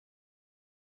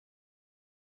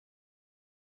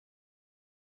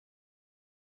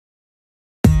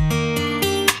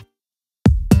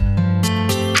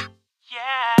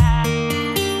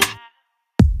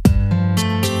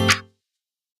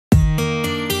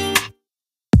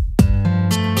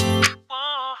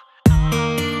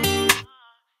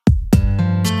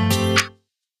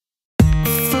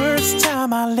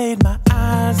time I laid my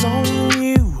eyes on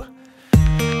you,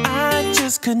 I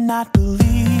just could not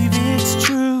believe it's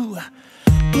true.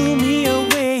 Blew me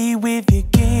away with your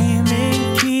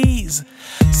gaming keys,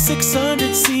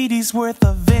 600 CDs worth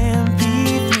of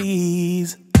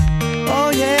MP3s.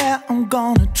 Oh yeah, I'm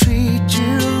gonna treat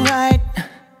you right,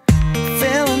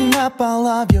 filling up all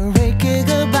of your 8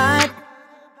 GB.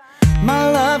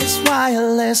 My love is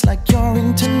wireless like your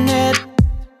internet.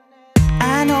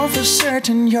 I know for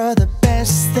certain you're the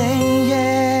best thing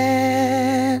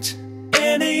yet.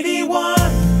 N81.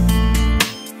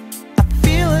 I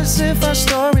feel as if our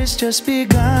story's just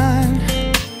begun.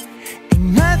 Ain't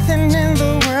nothing in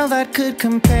the world that could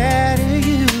compare to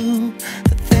you,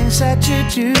 the things that you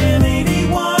do.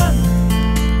 N81.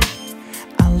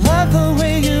 I love the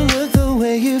way you look, the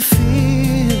way you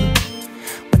feel.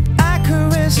 When I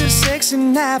caress your sexy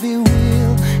navy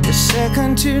wheel, you're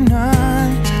second to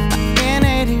none.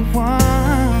 N81.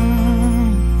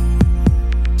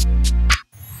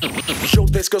 Yo,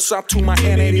 this goes up to my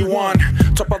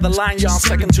N81. Top of the line, y'all,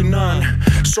 second to none.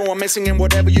 So amazing in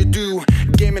whatever you do,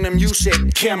 gaming and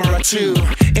music, camera too.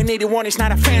 N81 is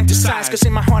not a fantasize, cause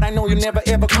in my heart I know you never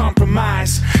ever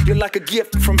compromise. You're like a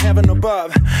gift from heaven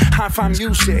above. Hi-fi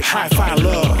music, hi-fi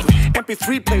love.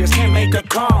 MP3 players can't make a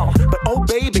call, but oh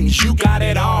baby, you got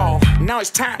it all. Now it's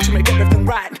time to make everything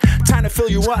right. Time to fill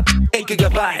you up, 8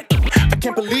 GB. I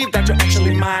can't believe that you're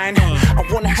actually mine. I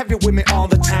wanna have you with me all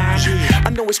the time. I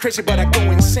know it's crazy, but I go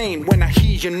insane when I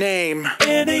hear your name.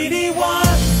 N81.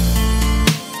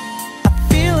 I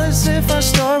feel as if our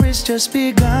story's just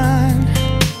begun.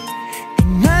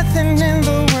 Ain't nothing in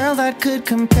the world that could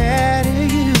compare to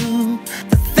you,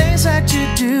 the things that you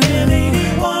do.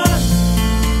 N81.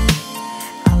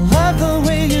 I love the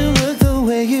way you look, the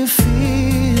way you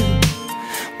feel.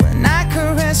 When I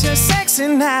caress your sexy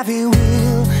navy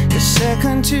wheel, you're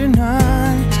second to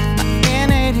none.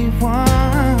 N81.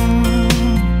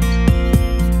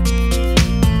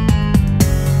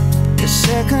 You're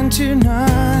second to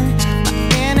none.